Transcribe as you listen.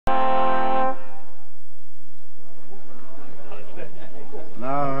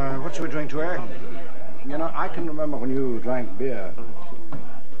to, eh? You know, I can remember when you drank beer.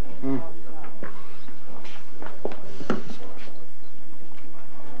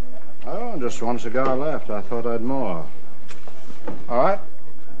 Oh, just one cigar left. I thought I'd more. All right.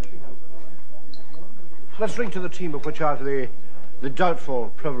 Let's drink to the team of which I have the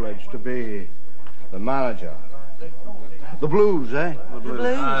doubtful privilege to be the manager. The Blues, eh? The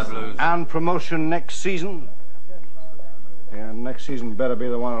Blues. Blues. And promotion next season. Yeah, next season better be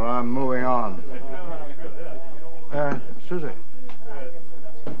the one where I'm moving on. Susie,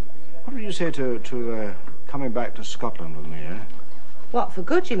 what would you say to coming back to Scotland with me, eh? What, for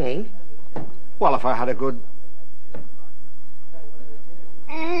good, you mean? Well, if I had a good...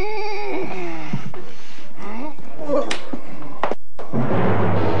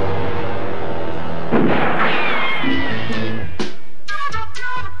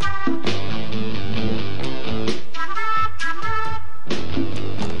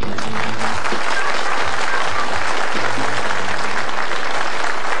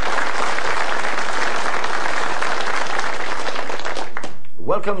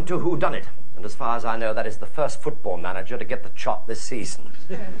 Welcome to WHODUNNIT. And as far as I know, that is the first football manager to get the chop this season.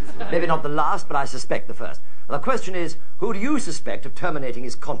 Maybe not the last, but I suspect the first. And the question is, who do you suspect of terminating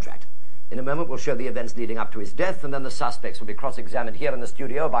his contract? In a moment, we'll show the events leading up to his death, and then the suspects will be cross-examined here in the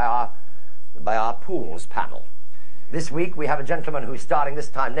studio by our pools panel. This week, we have a gentleman who's starting this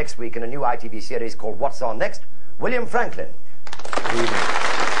time next week in a new ITV series called What's On Next? William Franklin. Good evening.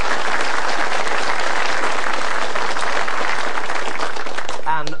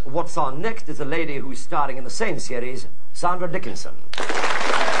 And what's on next is a lady who's starring in the same series, Sandra Dickinson.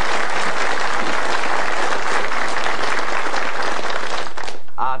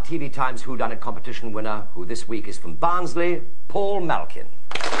 Our TV Times WhoDunnit competition winner, who this week is from Barnsley, Paul Malkin.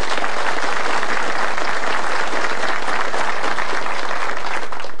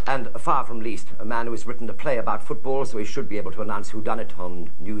 And far from least, a man who has written a play about football, so he should be able to announce WhoDunnit on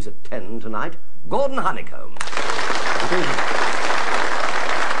News at 10 tonight, Gordon Honeycomb.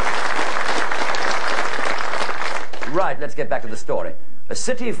 Right, let's get back to the story. A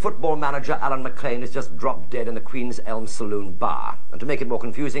City football manager, Alan McLean, has just dropped dead in the Queen's Elm Saloon bar. And to make it more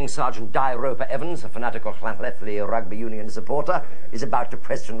confusing, Sergeant Di Roper Evans, a fanatical Llanelli rugby union supporter, is about to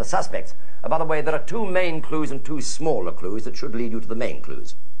question the suspects. By the way, there are two main clues and two smaller clues that should lead you to the main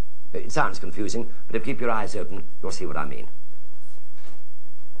clues. It sounds confusing, but if you keep your eyes open, you'll see what I mean.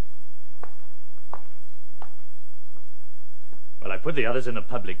 Well, I put the others in a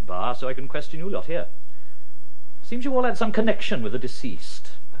public bar so I can question you lot here. Seems you all had some connection with the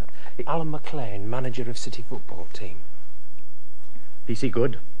deceased. Alan McLean, manager of City football team. PC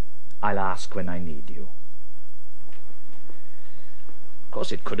good. I'll ask when I need you. Of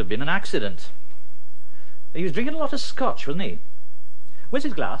course, it could have been an accident. He was drinking a lot of scotch, wasn't he? Where's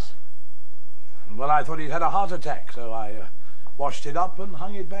his glass? Well, I thought he'd had a heart attack, so I washed it up and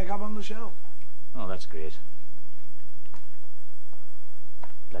hung it back up on the shelf. Oh, that's great.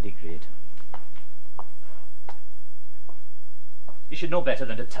 Bloody great. You should know better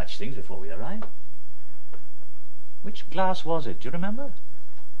than to touch things before we arrive. Which glass was it? Do you remember?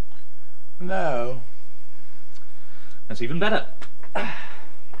 No. That's even better.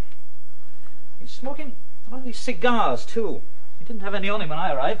 He's smoking a lot of these cigars, too. He didn't have any on him when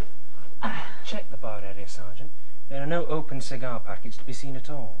I arrived. Check the bar area, Sergeant. There are no open cigar packets to be seen at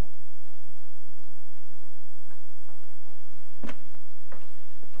all.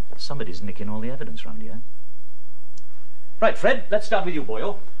 Somebody's nicking all the evidence round here. Right, Fred, let's start with you,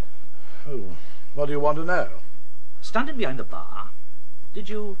 boyo. Oh, what do you want to know? Standing behind the bar, did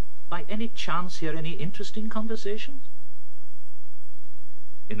you, by any chance, hear any interesting conversations?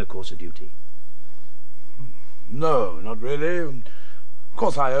 In the course of duty? No, not really. Of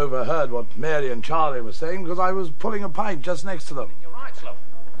course, I overheard what Mary and Charlie were saying because I was pulling a pint just next to them. You're right, Slow.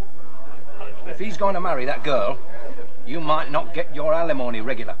 If he's going to marry that girl, you might not get your alimony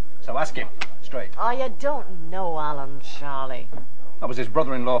regular. So ask him, straight. Oh, you don't know Alan, Charlie. I was his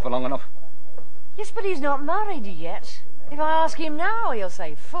brother-in-law for long enough. Yes, but he's not married yet. If I ask him now, he'll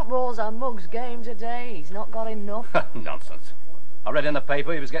say football's a mug's game today. He's not got enough. Nonsense. I read in the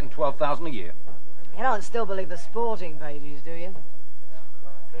paper he was getting 12,000 a year. You don't still believe the sporting pages, do you?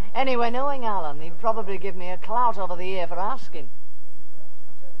 Anyway, knowing Alan, he'd probably give me a clout over the ear for asking.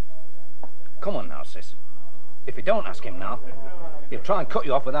 Come on now, sis. If you don't ask him now, he'll try and cut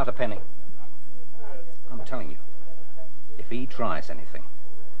you off without a penny. I'm telling you, if he tries anything,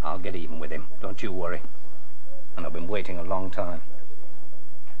 I'll get even with him. Don't you worry. And I've been waiting a long time.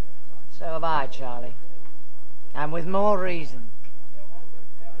 So have I, Charlie. And with more reason.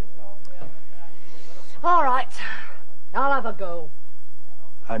 All right. I'll have a go.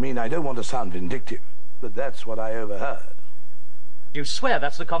 I mean, I don't want to sound vindictive, but that's what I overheard. You swear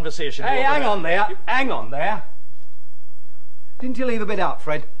that's the conversation you Hey, hang overheard? on there. Hang on there. Didn't you leave a bit out,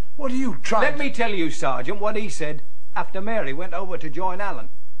 Fred? What are you trying Let me tell you, Sergeant, what he said after Mary went over to join Alan.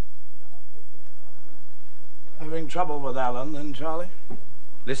 Having trouble with Alan, then, Charlie?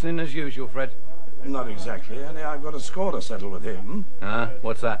 Listening as usual, Fred. Not exactly, only I've got a score to settle with him.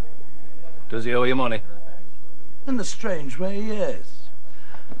 What's that? Does he owe you money? In a strange way, yes.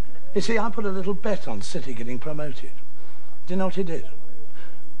 You see, I put a little bet on City getting promoted. Do you know what he did?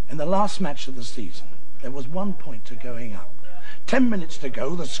 In the last match of the season, there was 1 point to going up. 10 minutes to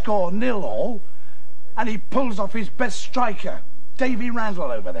go, the score 0-all, and he pulls off his best striker, Davy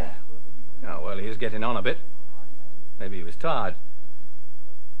Randall, over there. Oh, well, he is getting on a bit. Maybe he was tired.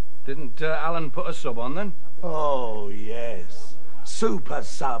 Didn't Alan put a sub on, then? Oh, yes. Super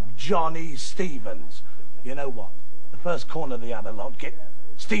sub Johnny Stevens. You know what? The first corner the other lot get,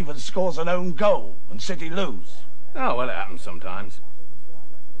 Stevens scores an own goal and City lose. Oh, well, it happens sometimes.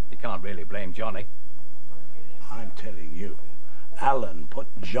 You can't really blame Johnny. I'm telling you, Alan put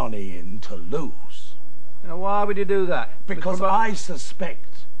Johnny in to lose. Now, why would you do that? Because I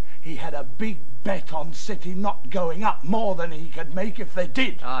suspect he had a big bet on City not going up, more than he could make if they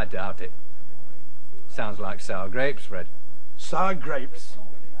did. I doubt it. Sounds like sour grapes, Fred. Sour grapes?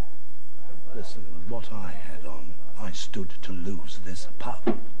 Listen, with what I had on, I stood to lose this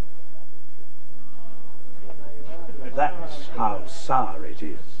pub. That's how sour it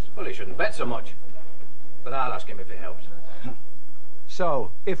is. Well, he shouldn't bet so much. But I'll ask him if it helps.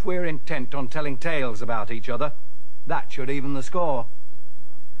 So, if we're intent on telling tales about each other, that should even the score.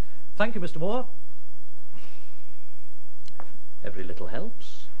 Thank you, Mr. Moore. Every little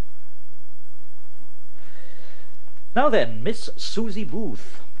helps. Now then, Miss Susie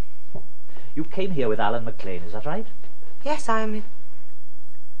Booth. You came here with Alan McLean, is that right? Yes,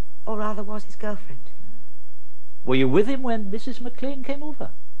 or rather was his girlfriend. Were you with him when Mrs. McLean came over?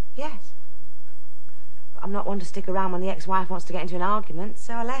 Yes. But I'm not one to stick around when the ex-wife wants to get into an argument,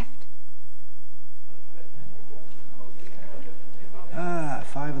 so I left. Ah,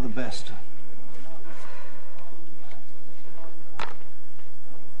 5 of the best.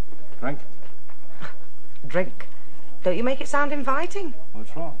 Drink? Drink? Don't you make it sound inviting?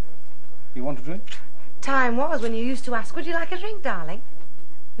 What's wrong? You want a drink? Time was when you used to ask, would you like a drink, darling?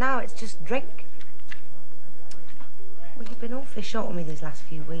 Now it's just drink. Well, you've been awfully short on me these last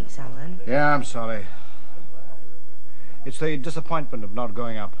few weeks, Alan. Yeah, I'm sorry. It's the disappointment of not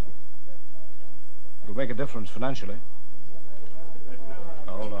going up. It'll make a difference financially.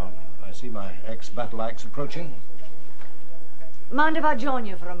 Hold on. I see my ex-battle axe approaching. Mind if I join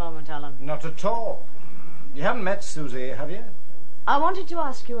you for a moment, Alan? Not at all. You haven't met Susie, have you? I wanted to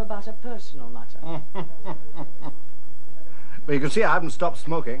ask you about a personal matter. Well, you can see I haven't stopped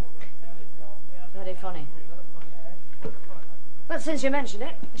smoking. Very funny. But since you mention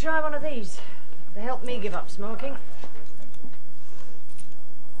it, try one of these. They help me give up smoking.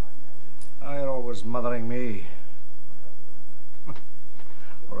 Oh, you're always mothering me.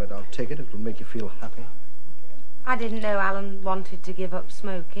 All right, I'll take it. It'll make you feel happy. I didn't know Alan wanted to give up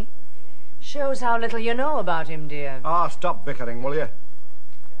smoking. Shows how little you know about him, dear. Ah, stop bickering, will you?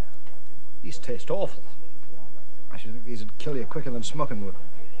 These taste awful. I should think these would kill you quicker than smoking would.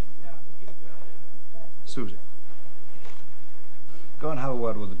 Susie, go and have a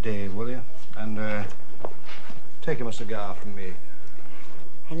word with Dave, will you? And, take him a cigar from me.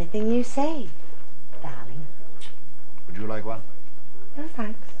 Anything you say, darling. Would you like one? No,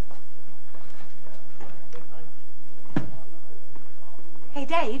 thanks. Hey,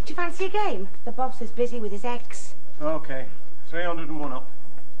 Dave, do you fancy a game? The boss is busy with his ex. Okay, 301 up.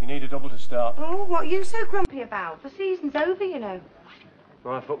 You need a double to start. Oh, what are you so grumpy about? The season's over, you know.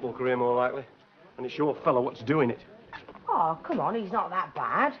 My football career, more likely. And it's your fellow what's doing it. Oh, come on, he's not that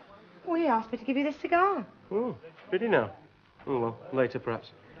bad. Well, he asked me to give you this cigar. Oh, did he now? Oh, well, later,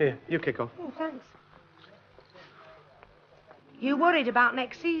 perhaps. Here, you kick off. Oh, thanks. You worried about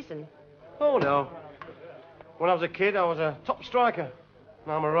next season? Oh, no. When I was a kid, I was a top striker.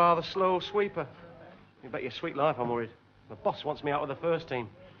 Now I'm a rather slow sweeper. You bet your sweet life I'm worried. The boss wants me out of the first team.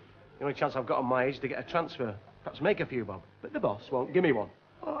 The only chance I've got on my age is to get a transfer. Perhaps make a few bob. But the boss won't give me one.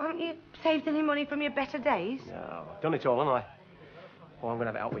 Well, haven't you saved any money from your better days? No, I've done it all, haven't I? Oh, I'm going to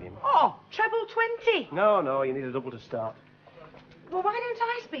have it out with him. Oh, treble 20. No, you need a double to start. Well, why don't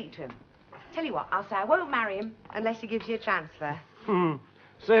I speak to him? Tell you what, I'll say I won't marry him unless he gives you a transfer.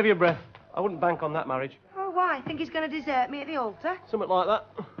 Save your breath. I wouldn't bank on that marriage. Oh, why? Think he's going to desert me at the altar? Something like that.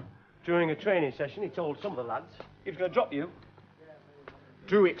 During a training session, he told some of the lads he was going to drop you.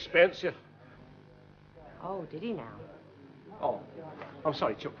 Too expensive. Oh, did he now? Oh, I'm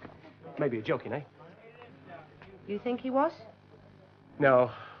sorry, Chuck. Maybe you're joking, eh? You think he was?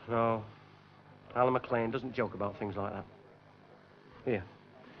 No. Alan McLean doesn't joke about things like that. Here,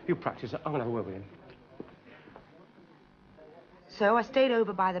 you practice it. I'm going to have a word with him. So I stayed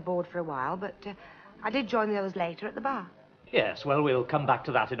over by the board for a while, but I did join the others later at the bar. Yes, well, we'll come back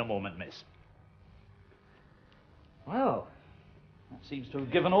to that in a moment, miss. Well, that seems to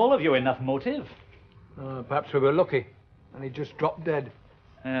have given all of you enough motive. Perhaps we were lucky, and he just dropped dead.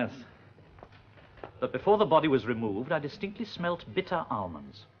 Yes. But before the body was removed, I distinctly smelt bitter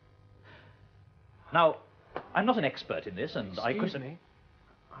almonds. Now, I'm not an expert in this, and I Excuse me.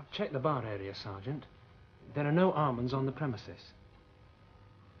 I've checked the bar area, Sergeant. There are no almonds on the premises.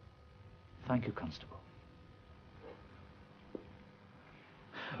 Thank you, Constable.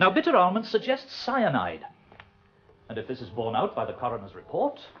 Now, bitter almonds suggest cyanide. And if this is borne out by the coroner's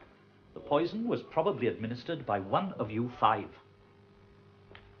report, the poison was probably administered by one of you 5.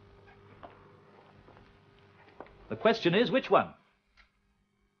 The question is, which one?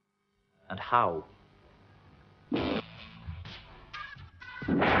 And how?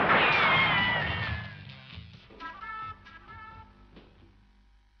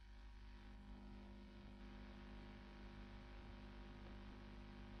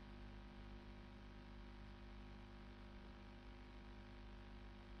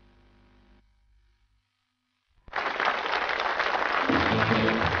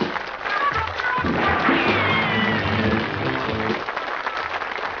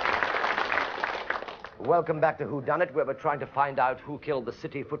 Welcome back to WHODUNNIT, where we're trying to find out who killed the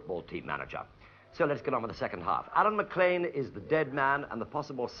City football team manager. So let's get on with the second half. Alan McLean is the dead man, and the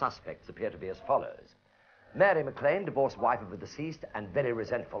possible suspects appear to be as follows. Mary McLean, divorced wife of the deceased and very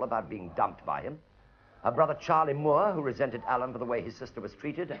resentful about being dumped by him. Her brother Charlie Moore, who resented Alan for the way his sister was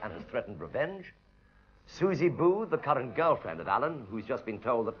treated and has threatened revenge. Susie Booth, the current girlfriend of Alan, who's just been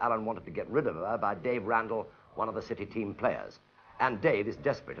told that Alan wanted to get rid of her by Dave Randall, one of the City team players. And Dave is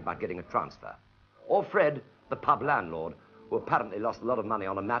desperate about getting a transfer. Or Fred, the pub landlord, who apparently lost a lot of money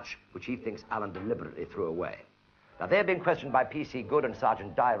on a match which he thinks Alan deliberately threw away. Now, they're being questioned by P.C. Good and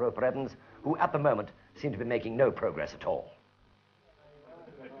Sergeant Di Roper Evans, who at the moment seem to be making no progress at all.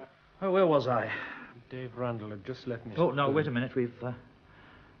 Oh, where was I? Dave Randall had just left me. Oh, no, wait a minute. We've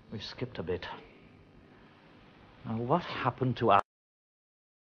skipped a bit. Now, what happened to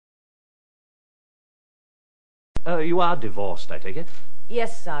Alan? You are divorced, I take it?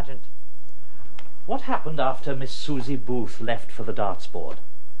 Yes, Sergeant. What happened after Miss Susie Booth left for the darts board?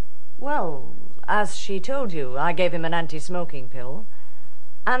 Well, as she told you, I gave him an anti-smoking pill.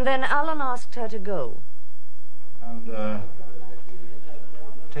 And then Alan asked her to go. And,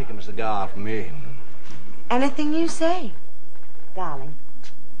 take him a cigar from me. Anything you say, darling.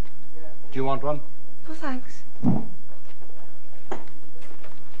 Do you want one? Oh, thanks.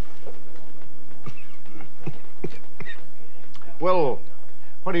 Well,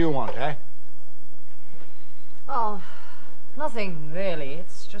 what do you want, eh? Oh, nothing really.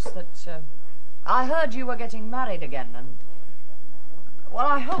 It's just that I heard you were getting married again, and well,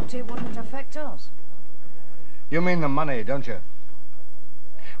 I hoped it wouldn't affect us. You mean the money, don't you?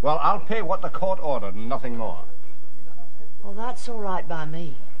 Well, I'll pay what the court ordered and nothing more. Well, that's all right by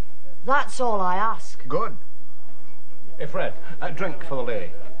me. That's all I ask. Good. Hey, Fred, a drink for the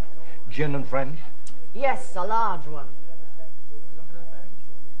lady. Gin and French? Yes, a large one.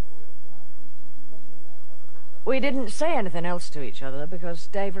 We didn't say anything else to each other because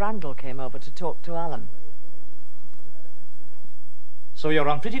Dave Randall came over to talk to Alan. So you're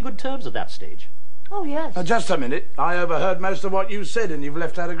on pretty good terms at that stage? Oh, yes. Just a minute. I overheard most of what you said, and you've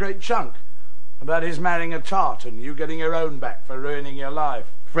left out a great chunk. About his marrying a tart and you getting your own back for ruining your life.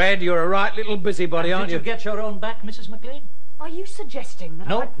 Fred, you're a right little busybody, aren't you? Did you get your own back, Mrs. McLean? Are you suggesting that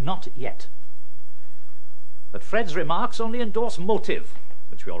No, not yet. But Fred's remarks only endorse motive,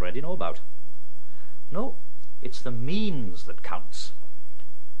 which we already know about. No, it's the means that counts.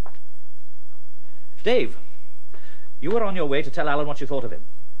 Dave, you were on your way to tell Alan what you thought of him.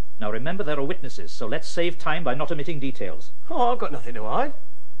 Now remember, there are witnesses, so let's save time by not omitting details. Oh, I've got nothing to hide.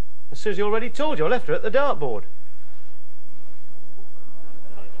 Susie already told you I left her at the dartboard.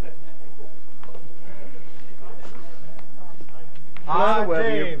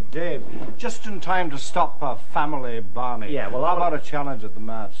 Dave, just in time to stop a family Barney. Yeah, well, how about a challenge at the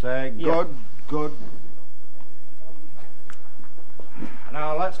match, eh? Yeah. Good.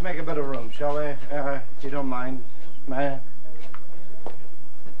 Now, let's make a bit of room, shall we? If you don't mind.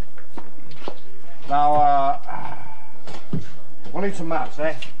 Now, we'll need some mats,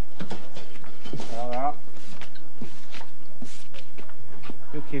 eh? There we are.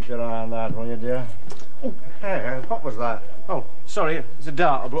 You keep your eye on that, will you, dear? Oh, hey, what was that? Oh, sorry, it's a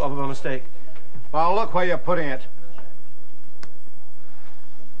dart I brought up by mistake. Well, look where you're putting it.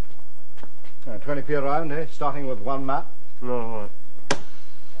 20p a round, eh? Starting with one map. No, all right.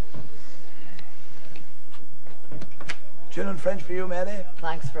 Gin and French for you, Mary?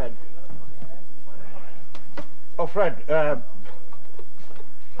 Thanks, Fred. Oh, Fred,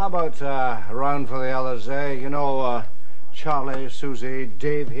 how about a round for the others, eh? You know, Charlie, Susie,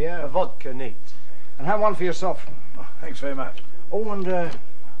 Dave here. A vodka neat. And have one for yourself. Oh, thanks very much. Oh, and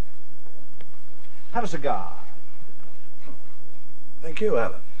have a cigar. Thank you,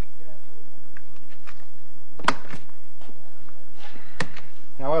 Alan.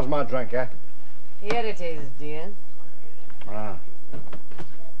 Now, where's my drink, eh? Here it is, dear. Ah.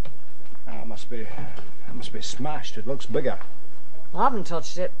 It must be smashed. It looks bigger. I haven't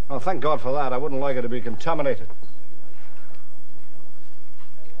touched it. Oh, thank God for that. I wouldn't like it to be contaminated.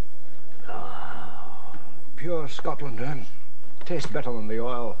 Pure Scotland, eh? Tastes better than the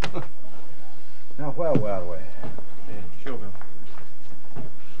oil. Now, where were we? Yeah, sure, Bill.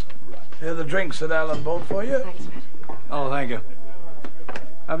 Here are the drinks that Alan bought for you. Thanks, Fred. Oh, thank you.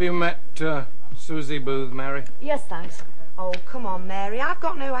 Have you met Susie Booth, Mary? Yes, thanks. Oh, come on, Mary. I've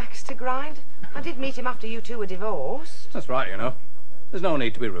got no axe to grind. I did meet him after you two were divorced. That's right, you know. There's no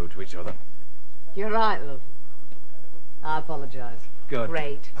need to be rude to each other. You're right, love. I apologise. Good.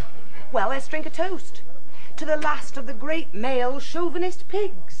 Great. Well, let's drink a toast. To the last of the great male chauvinist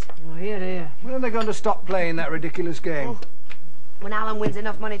pigs. Oh, here, here. When are they going to stop playing that ridiculous game? Oh, when Alan wins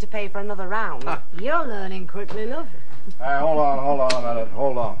enough money to pay for another round. You're learning quickly, love. Hold on a minute.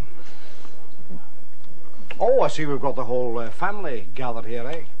 Hold on. Oh, I see we've got the whole family gathered here,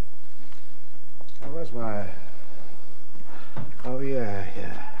 eh? Now, where's my... Oh, yeah.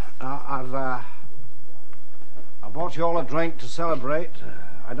 I bought you all a drink to celebrate.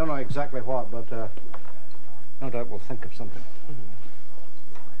 I don't know exactly what, but no doubt we'll think of something.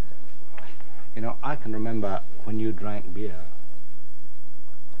 You know, I can remember when you drank beer.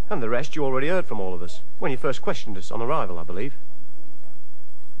 And the rest you already heard from all of us, when you first questioned us on arrival, I believe.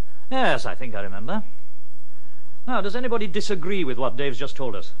 Yes, I think I remember. Now, does anybody disagree with what Dave's just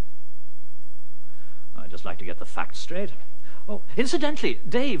told us? I'd just like to get the facts straight. Oh, incidentally,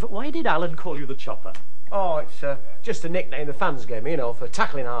 Dave, why did Alan call you the Chopper? Oh, it's just a nickname the fans gave me, you know, for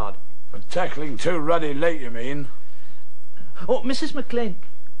tackling hard. For tackling too ruddy late, you mean? Oh, Mrs. McLean,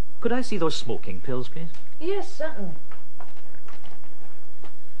 could I see those smoking pills, please? Yes, certainly.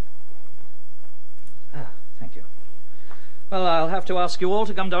 Ah, thank you. Well, I'll have to ask you all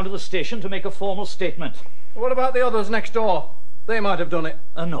to come down to the station to make a formal statement. What about the others next door? They might have done it.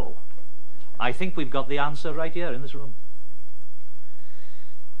 No. I think we've got the answer right here in this room.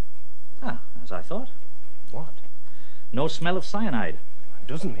 Ah, as I thought. What? No smell of cyanide. It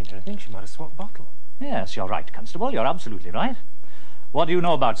doesn't mean anything. She might have swapped bottle. Yes, you're right, Constable. You're absolutely right. What do you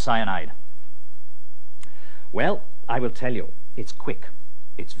know about cyanide? Well, I will tell you. It's quick.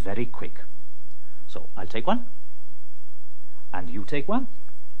 It's very quick. So, I'll take one. And you take one.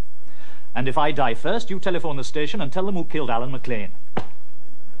 And if I die first, you telephone the station and tell them who killed Alan McLean.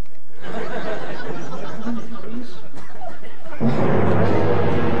 Please.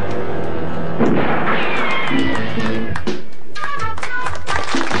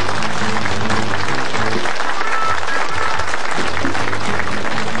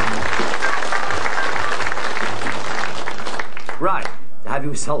 Right. Have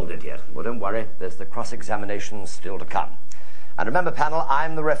you solved it yet? Well, don't worry. There's the cross-examination still to come. And remember, panel,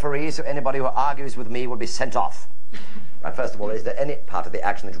 I'm the referee, so anybody who argues with me will be sent off. Right, first of all, is there any part of the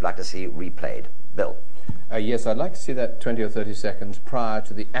action that you'd like to see replayed? Bill? Yes, I'd like to see that 20 or 30 seconds prior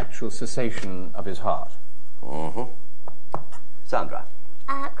to the actual cessation of his heart. Mm-hmm. Sandra?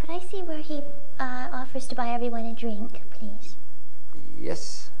 Could I see where he offers to buy everyone a drink, please?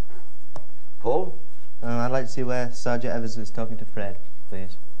 Yes. Paul? I'd like to see where Sergeant Evans is talking to Fred,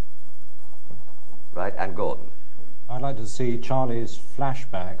 please. Right, and Gordon? I'd like to see Charlie's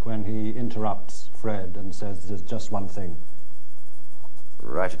flashback when he interrupts Fred and says there's just one thing.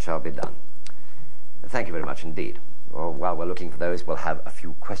 Right, it shall be done. Thank you very much indeed. Well, while we're looking for those, we'll have a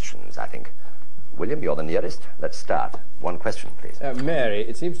few questions, I think. William, you're the nearest. Let's start. One question, please. Mary,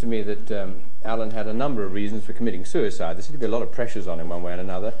 it seems to me that Alan had a number of reasons for committing suicide. There seemed to be a lot of pressures on him one way and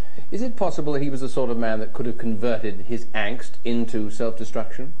another. Is it possible that he was the sort of man that could have converted his angst into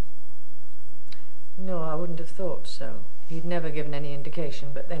self-destruction? No, I wouldn't have thought so. He'd never given any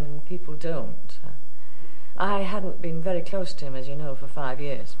indication, but then people don't. I hadn't been very close to him, as you know, for 5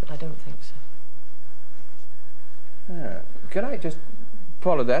 years, but I don't think so. Can I just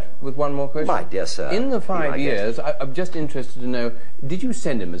follow that with one more question? My dear sir. In the 5 years, I'm just interested to know, did you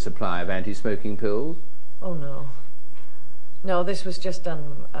send him a supply of anti-smoking pills? Oh, no. No, this was just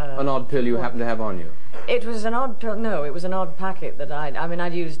an odd pill you happened to have on you? It was an odd pill. No, it was an odd packet that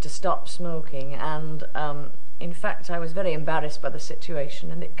I'd used to stop smoking, and in fact, I was very embarrassed by the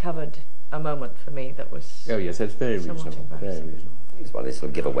situation, and it covered a moment for me that was. Oh yes, that's very reasonable. Very reasonable. It's one of these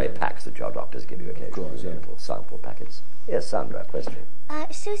little giveaway packs that your doctors give you occasionally. Of course, yeah. Little sample packets. Yes, Sandra, question.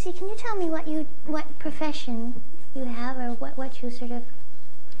 Susie, can you tell me what profession you have, or what you sort of?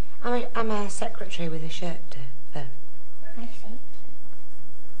 I'm a secretary with a shirt firm. I see.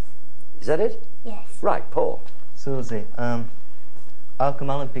 Is that it? Yes. Right, Paul. Susie, how come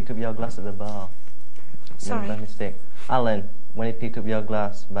Alan picked up your glass at the bar? Sorry? By mistake. Alan, when he picked up your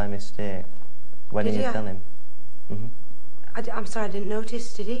glass by mistake, why didn't you tell him? I'm sorry, I didn't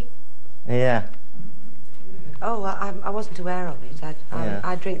notice, did he? Yeah. Oh, I wasn't aware of it.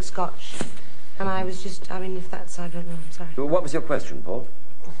 I drink scotch, and I was just, if that's, I don't know, I'm sorry. What was your question, Paul?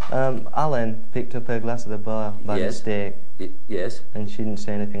 Alan picked up her glass at the bar by mistake. Yes. And she didn't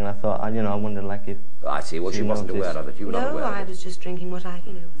say anything, and I thought, I wondered like if... I see, well, she wasn't aware of it. You were not aware of it. No, I was just drinking what I,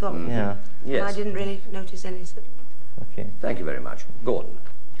 thought. Yeah. Yes. And I didn't really notice any. Okay. Thank you very much. Gordon.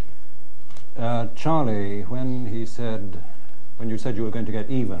 Charlie, when you said you were going to get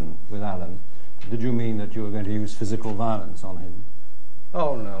even with Alan, did you mean that you were going to use physical violence on him?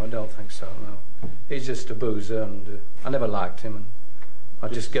 Oh, no, I don't think so, no. He's just a boozer, and I never liked him, and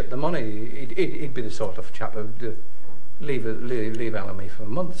I'd just get the money. He'd be the sort of chap who'd leave Alan me for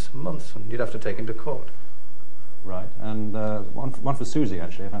months, and you'd have to take him to court. Right, and one for Susie,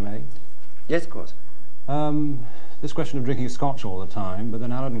 actually, if I may. Yes, of course. This question of drinking scotch all the time, but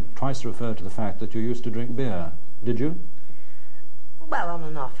then Alan tries to refer to the fact that you used to drink beer. Did you? Well, on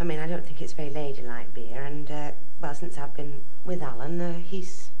and off. I don't think it's very ladylike beer, and, since I've been with Alan,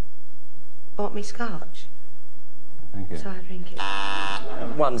 he's bought me scotch. Thank you. So I drink it.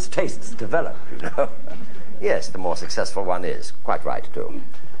 One's tastes develop, Yes, the more successful one is. Quite right, too.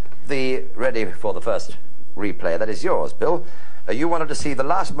 Ready for the first replay. That is yours, Bill. You wanted to see the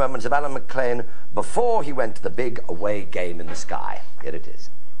last moments of Alan McLean before he went to the big away game in the Sky. Here it is.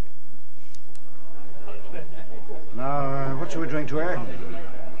 Now, what shall we drink to, eh?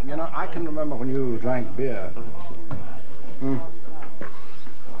 I can remember when you drank beer.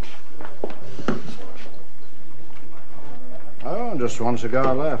 Oh, just one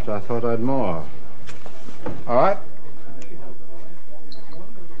cigar left. I thought I'd more. All right.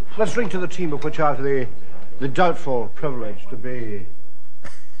 Let's drink to the team of which I have the doubtful privilege to be.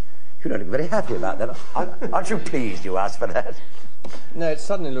 You don't look very happy about that. Aren't you pleased you asked for that? No, it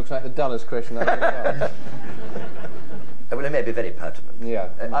suddenly looks like the dullest question I've ever asked. Well, it may be very pertinent. Yeah.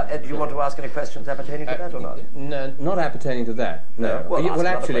 Do you want to ask any questions appertaining to that or not? No, not appertaining to that. No. Well,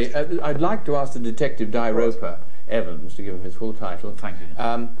 actually, I'd like to ask the Detective Di Roper Evans to give him his full title. Thank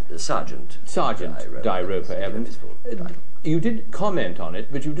you. Sergeant Di Roper Evans. You did comment on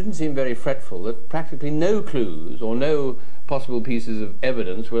it, but you didn't seem very fretful that practically no clues or no possible pieces of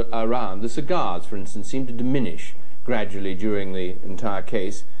evidence were around. The cigars, for instance, seemed to diminish gradually during the entire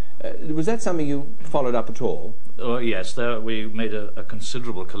case. Was that something you followed up at all? Yes, we made a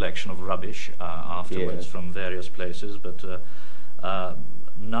considerable collection of rubbish afterwards from various places, but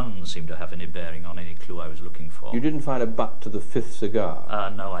none seemed to have any bearing on any clue I was looking for. You didn't find a butt to the fifth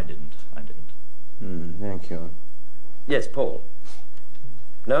cigar? No, I didn't. Thank you. Yes, Paul.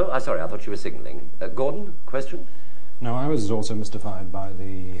 No? Sorry, I thought you were signalling. Gordon, question? No, I was also mystified by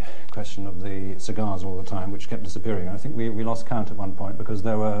the question of the cigars all the time, which kept disappearing. I think we lost count at one point because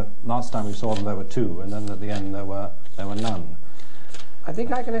last time we saw them there were two, and then at the end there were none. I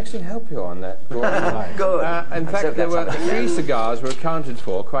think I can actually help you on that. Right. Good. In fact, there were 3 cigars were accounted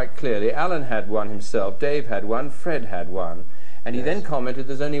for quite clearly. Alan had one himself, Dave had one, Fred had one, and he then commented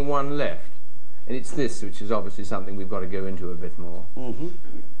there's only one left. And it's this, which is obviously something we've got to go into a bit more.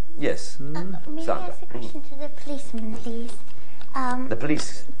 Yes. May I ask a question to the policeman, please? The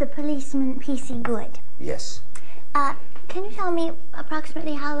police? The policeman, P.C. Good. Yes. Can you tell me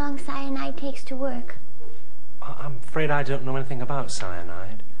approximately how long cyanide takes to work? I'm afraid I don't know anything about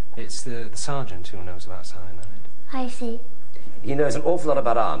cyanide. It's the sergeant who knows about cyanide. I see. He knows an awful lot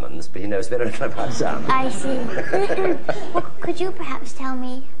about almonds, but he knows very little about salmon. I see. Well, could you perhaps tell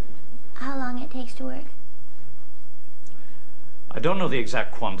me how long it takes to work? I don't know the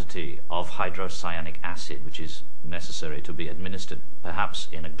exact quantity of hydrocyanic acid which is necessary to be administered, perhaps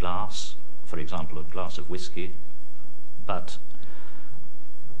in a glass, for example, a glass of whiskey, but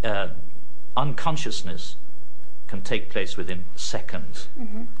unconsciousness can take place within seconds,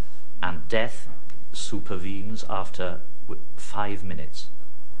 and death supervenes after 5 minutes,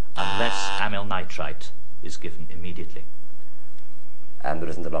 unless amyl nitrite is given immediately. And there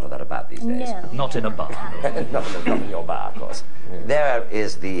isn't a lot of that about these days. No. Not in a bar. not in your bar, of course. There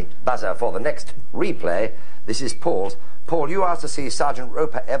is the buzzer for the next replay. This is Paul's. Paul, you asked to see Sergeant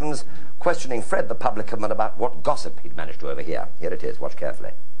Roper Evans questioning Fred the publican about what gossip he'd managed to overhear. Here it is. Watch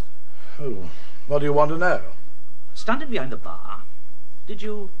carefully. Oh, what do you want to know? Standing behind the bar, did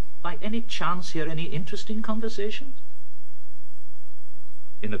you, by any chance, hear any interesting conversations?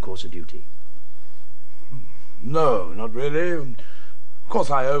 In the course of duty? No, not really. Of course,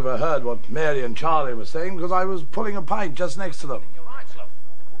 I overheard what Mary and Charlie were saying because I was pulling a pint just next to them. You're right, Slow.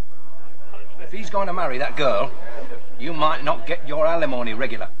 If he's going to marry that girl, you might not get your alimony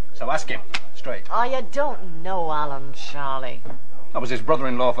regular. So ask him, straight. Oh, you don't know Alan, Charlie. I was his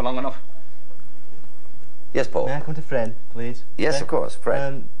brother-in-law for long enough. Yes, Paul? May I come to Fred, please? Yes, Fred? of course,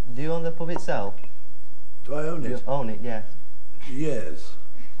 Fred. Do you own the pub itself? Do I own it? You own it, yes. Yes.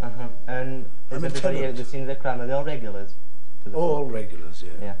 Uh-huh. And is everybody at the scene of the crime, are they all regulars? All regulars,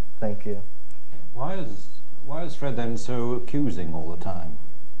 yeah. Yeah, thank you. Why is Fred then so accusing all the time?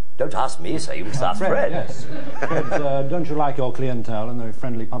 Don't ask me, sir. You must ask Fred. Yes. Fred, don't you like your clientele and the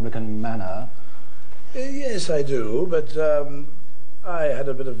friendly publican manner? Yes, I do, but I had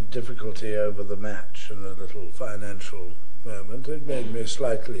a bit of difficulty over the match and a little financial moment. It made me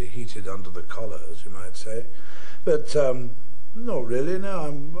slightly heated under the collar, as you might say. But not really, no,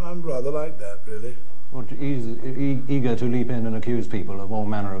 I'm rather like that, really. What, eager to leap in and accuse people of all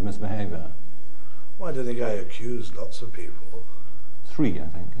manner of misbehaviour? Why do you think I accused lots of people? 3, I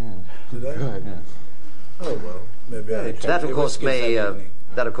think, yes. Did I? Good. Yes. Oh, well, maybe I... That, of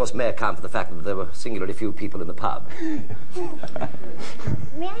course, may account for the fact that there were singularly few people in the pub.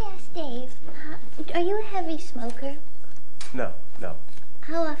 May I ask Dave, are you a heavy smoker? No.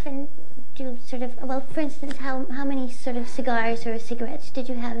 How often do you sort of, well, for instance, how many sort of cigars or cigarettes did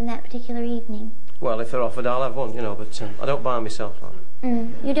you have in that particular evening? Well, if they're offered, I'll have one, you know, but I don't buy myself.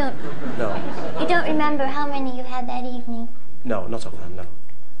 You don't? No. You don't remember how many you had that evening? No, not offhand, no.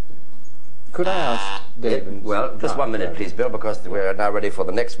 Could I ask David? Well, just 1 minute, please, Bill, because we're now ready for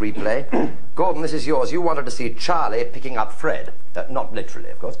the next replay. Gordon, this is yours. You wanted to see Charlie picking up Fred, not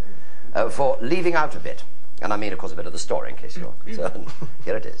literally, of course, for leaving out a bit. And I mean, of course, a bit of the story, in case you're concerned.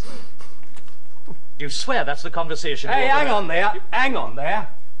 Here it is. You swear that's the conversation? Hey, hang on there.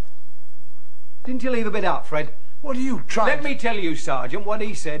 Didn't you leave a bit out, Fred? What are you trying Let me tell you, Sergeant, what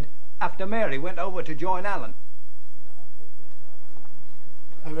he said after Mary went over to join Alan.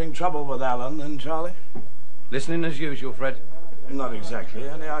 Having trouble with Alan, then, Charlie? Listening as usual, Fred. Not exactly,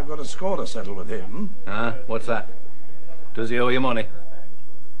 only I've got a score to settle with him. What's that? Does he owe you money?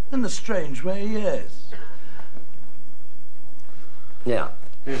 In a strange way, yes. Yeah.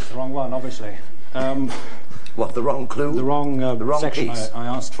 Yes, the wrong one, obviously. What, the wrong clue? The wrong section piece. I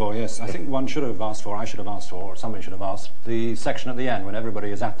asked for, yes. I think one should have asked for, I should have asked for, or somebody should have asked, the section at the end when everybody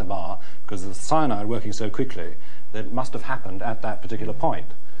is at the bar, because the cyanide working so quickly, that it must have happened at that particular point.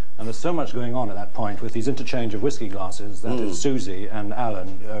 And there's so much going on at that point with these interchange of whiskey glasses, that is Susie and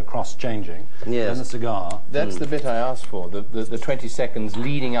Alan cross-changing, then the cigar. That's the bit I asked for, the 20 seconds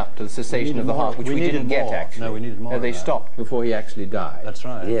leading up to the cessation of the heart, which we didn't get, actually. No, we needed more. They stopped before he actually died. That's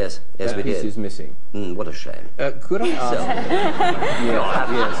right. Yes, we that piece did. is missing. What a shame. Could I ask...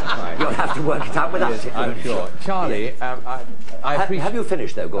 You'll have to work it out with us. I'm sure. Charlie, I appreciate... Have you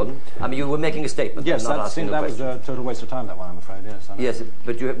finished, though, Gordon? I mean, you were making a statement. Yes, that was a total waste of time, that one, I'm afraid, yes. Yes,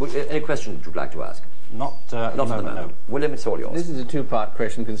 but any question that you'd like to ask? Not at the moment, no. William, it's all yours. This is a two-part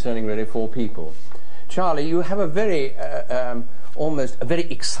question concerning really 4 people. Charlie, you have a very, almost a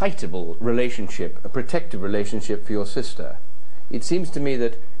very excitable relationship, a protective relationship for your sister. It seems to me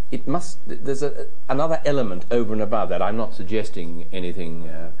that there's another element over and above that. I'm not suggesting anything...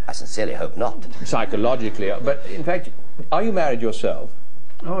 I sincerely hope not. Psychologically, but in fact, are you married yourself?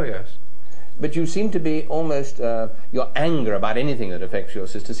 Oh, yes. But you seem to be almost, your anger about anything that affects your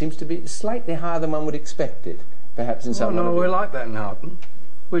sister seems to be slightly higher than one would expect it, perhaps in some way. No, we're like that in Houghton.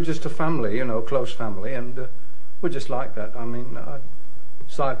 We're just a family, you know, close family, and we're just like that. I mean,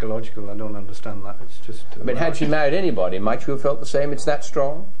 psychological, I don't understand that. It's just... but had she married anybody, might you have felt the same? It's that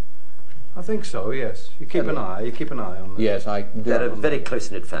strong? I think so, yes. You keep an eye on them. Yes, They're a very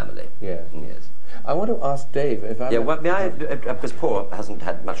close-knit family. Yeah. Yes. I want to ask Dave if I... Yeah, well, may I... because Paul hasn't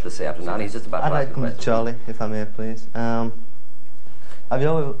had much to say up to now, and he's just about to ask a question. Charlie, if I may, please. Have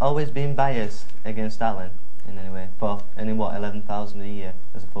you always been biased against Alan in any way? For any, what, 11,000 a year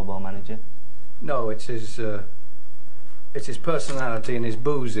as a football manager? No, it's his personality and his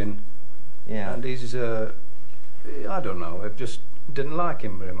boozing. Yeah. And he's, I don't know, I just didn't like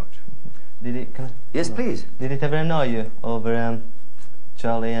him very much. Did it... Yes, please. Did it ever annoy you over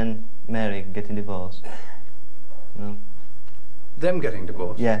Charlie and Mary getting divorced? No. them getting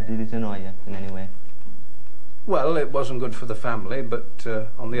divorced? Yeah, did it annoy you in any way? Well, it wasn't good for the family, but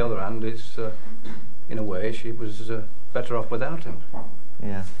on the other hand, it's, in a way, she was better off without him.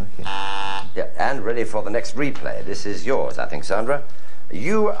 Yeah, okay. Yeah, and ready for the next replay. This is yours, I think, Sandra.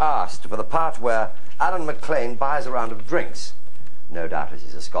 You asked for the part where Alan McLean buys a round of drinks. No doubt as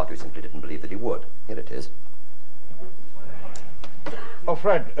he's a Scot, you simply didn't believe that he would. Here it is. Oh,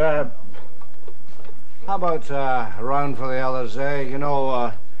 Fred, how about a round for the others, eh? You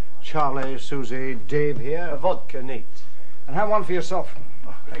know, Charlie, Susie, Dave here. A vodka neat. And have one for yourself.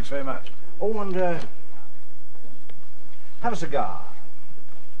 Oh, thanks very much. Oh, and have a cigar.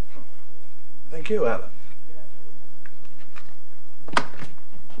 Thank you, Alan.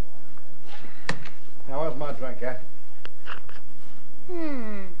 Now, where's my drink, eh?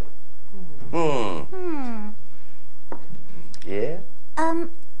 Yeah?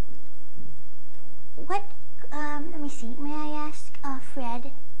 What, let me see, may I ask,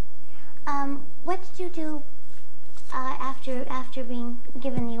 Fred, what did you do, after being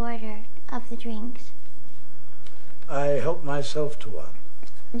given the order of the drinks? I helped myself to one.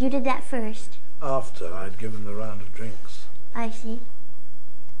 You did that first? After I'd given the round of drinks. I see.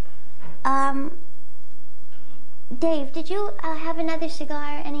 Dave, did you have another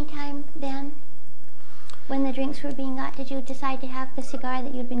cigar any time then? When the drinks were being got, did you decide to have the cigar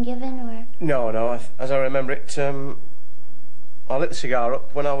that you'd been given, or...? No, as I remember it, I lit the cigar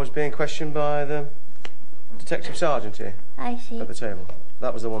up when I was being questioned by the detective sergeant here. I see. At the table.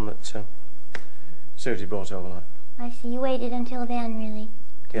 That was the one that Susie brought over, like. I see. You waited until then, really?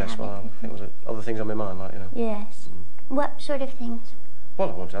 Yes, well, I think there was other things on my mind, like, you know. Yes. What sort of things? Well,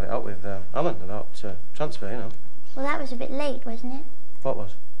 I wanted to have it out with Alan about transfer, you know. Well, that was a bit late, wasn't it? What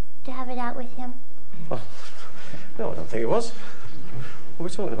was? To have it out with him. Oh, no, I don't think it was. What are we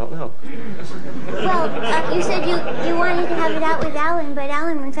talking about now? Well, you said you wanted to have it out with Alan, but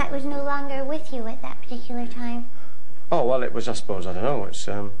Alan, in fact, was no longer with you at that particular time. Oh, well, it was, I suppose, I don't know, it's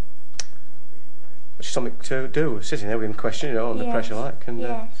something to do, sitting there with him questioning, you know, under pressure, like, and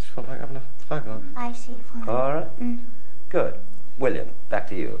just felt like having a fag on. I see. All right. Good. William, back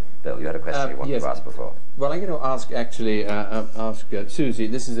to you. Bill, you had a question you wanted to ask before. Well, I'm going to ask, actually, Susie,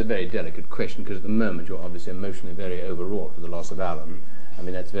 this is a very delicate question, because at the moment you're obviously emotionally very overwrought with the loss of Alan. I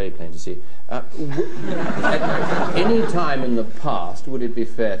mean, that's very plain to see. At any time in the past, would it be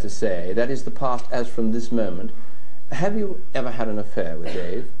fair to say, that is the past as from this moment, have you ever had an affair with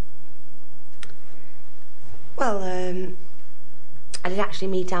Dave? Well, I did actually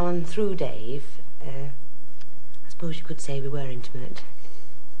meet Alan through Dave. I suppose you could say we were intimate.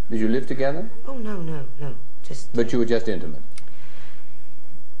 Did you live together? Oh, no. Just... But you were just intimate?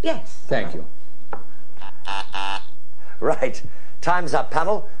 Yes. Thank you. Right. Time's up,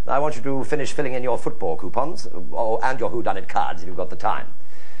 panel. I want you to finish filling in your football coupons, and your whodunit cards if you've got the time.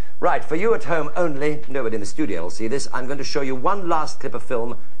 Right, for you at home only, nobody in the studio will see this, I'm going to show you one last clip of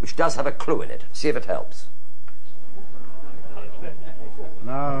film which does have a clue in it. See if it helps.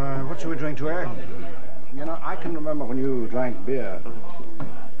 Now, what should we drink to, eh? You know, I can remember when you drank beer.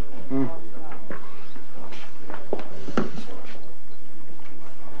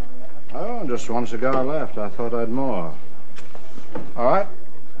 Oh, just one cigar left. I thought I'd more. All right.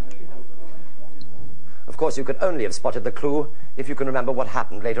 Of course, you could only have spotted the clue if you can remember what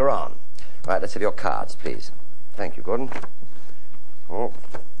happened later on. Right, let's have your cards, please. Thank you, Gordon. Oh,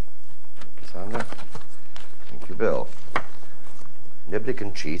 Sandra. Thank you, Bill. Nobody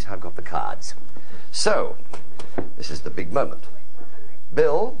can cheat. I've got the cards. So, this is the big moment.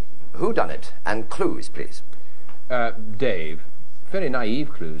 Bill, whodunit, and clues, please. Dave, very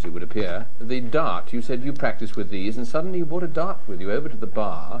naive clues, it would appear. The dart, you said you practiced with these, and suddenly you brought a dart with you over to the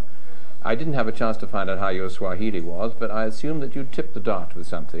bar. I didn't have a chance to find out how your Swahili was, but I assumed that you tipped the dart with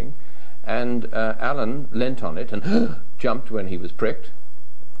something, and Alan leant on it and jumped when he was pricked,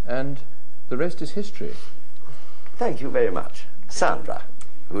 and the rest is history. Thank you very much. Sandra,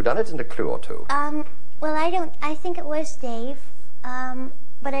 whodunit and a clue or two. Well, I think it was Dave,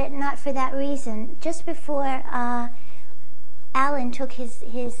 but not for that reason. Just before Alan took his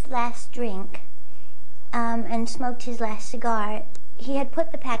last drink and smoked his last cigar, he had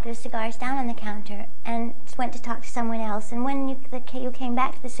put the packet of cigars down on the counter and went to talk to someone else. And when you came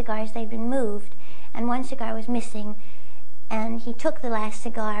back to the cigars, they'd been moved, and one cigar was missing. And he took the last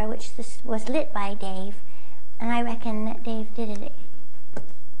cigar, which was lit by Dave, and I reckon that Dave did it.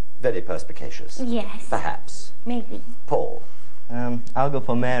 Very perspicacious. Yes. Perhaps. Maybe. Paul. I'll go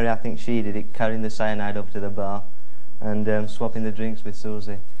for Mary. I think she did it, carrying the cyanide up to the bar and swapping the drinks with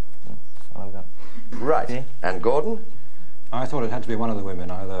Susie. That's all I've got. Right. Okay. And Gordon? I thought it had to be one of the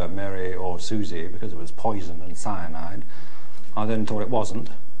women, either Mary or Susie, because it was poison and cyanide. I then thought it wasn't.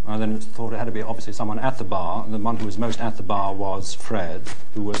 I then thought it had to be obviously someone at the bar. The one who was most at the bar was Fred,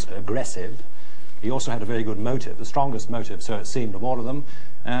 who was aggressive. He also had a very good motive, the strongest motive, so it seemed, of all of them,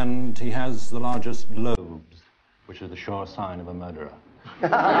 and he has the largest lobes, which is the sure sign of a murderer.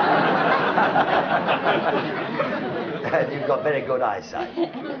 You've got very good eyesight.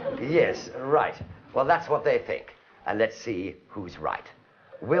 Yes, right. Well, that's what they think. And let's see who's right.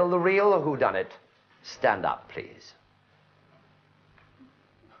 Will the real whodunit stand up, please?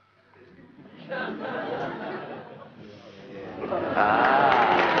 Well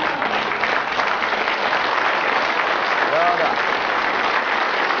done.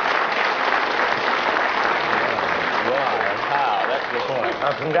 That's the point.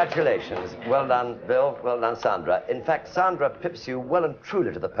 Well, congratulations. Well done, Bill. Well done, Sandra. In fact, Sandra pips you well and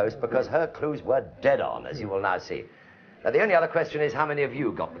truly to the post because her clues were dead on, as you will now see. Now, the only other question is how many of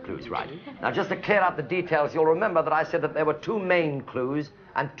you got the clues right? Now, just to clear out the details, you'll remember that I said that there were 2 main clues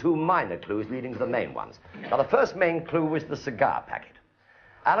and 2 minor clues leading to the main ones. Now, the first main clue was the cigar packet.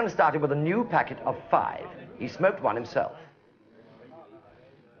 Alan started with a new packet of 5. He smoked one himself.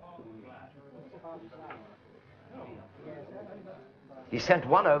 He sent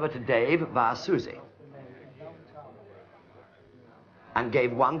one over to Dave via Susie and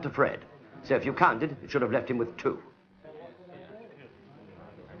gave one to Fred. So if you counted, it should have left him with 2.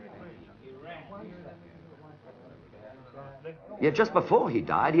 Yet just before he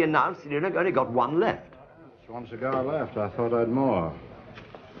died, he announced that he'd only got 1 left. Just 1 cigar left. I thought I'd more.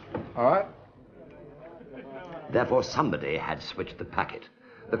 All right. Therefore, somebody had switched the packet.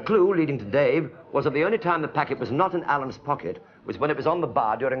 The clue leading to Dave was that the only time the packet was not in Alan's pocket was when it was on the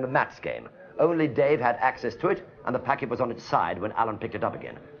bar during the Mats game. Only Dave had access to it, and the packet was on its side when Alan picked it up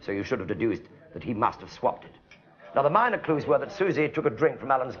again. So you should have deduced that he must have swapped it. Now, the minor clues were that Susie took a drink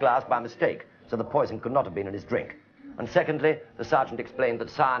from Alan's glass by mistake, so the poison could not have been in his drink. And secondly, the sergeant explained that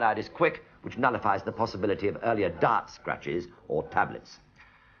cyanide is quick, which nullifies the possibility of earlier dart scratches or tablets.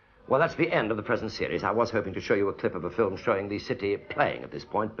 Well, that's the end of the present series. I was hoping to show you a clip of a film showing the city playing at this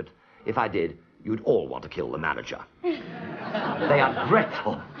point, but if I did, you'd all want to kill the manager. They are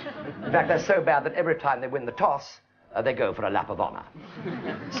dreadful. In fact, they're so bad that every time they win the toss, they go for a lap of honor.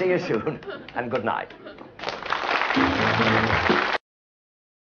 See you soon, and good night.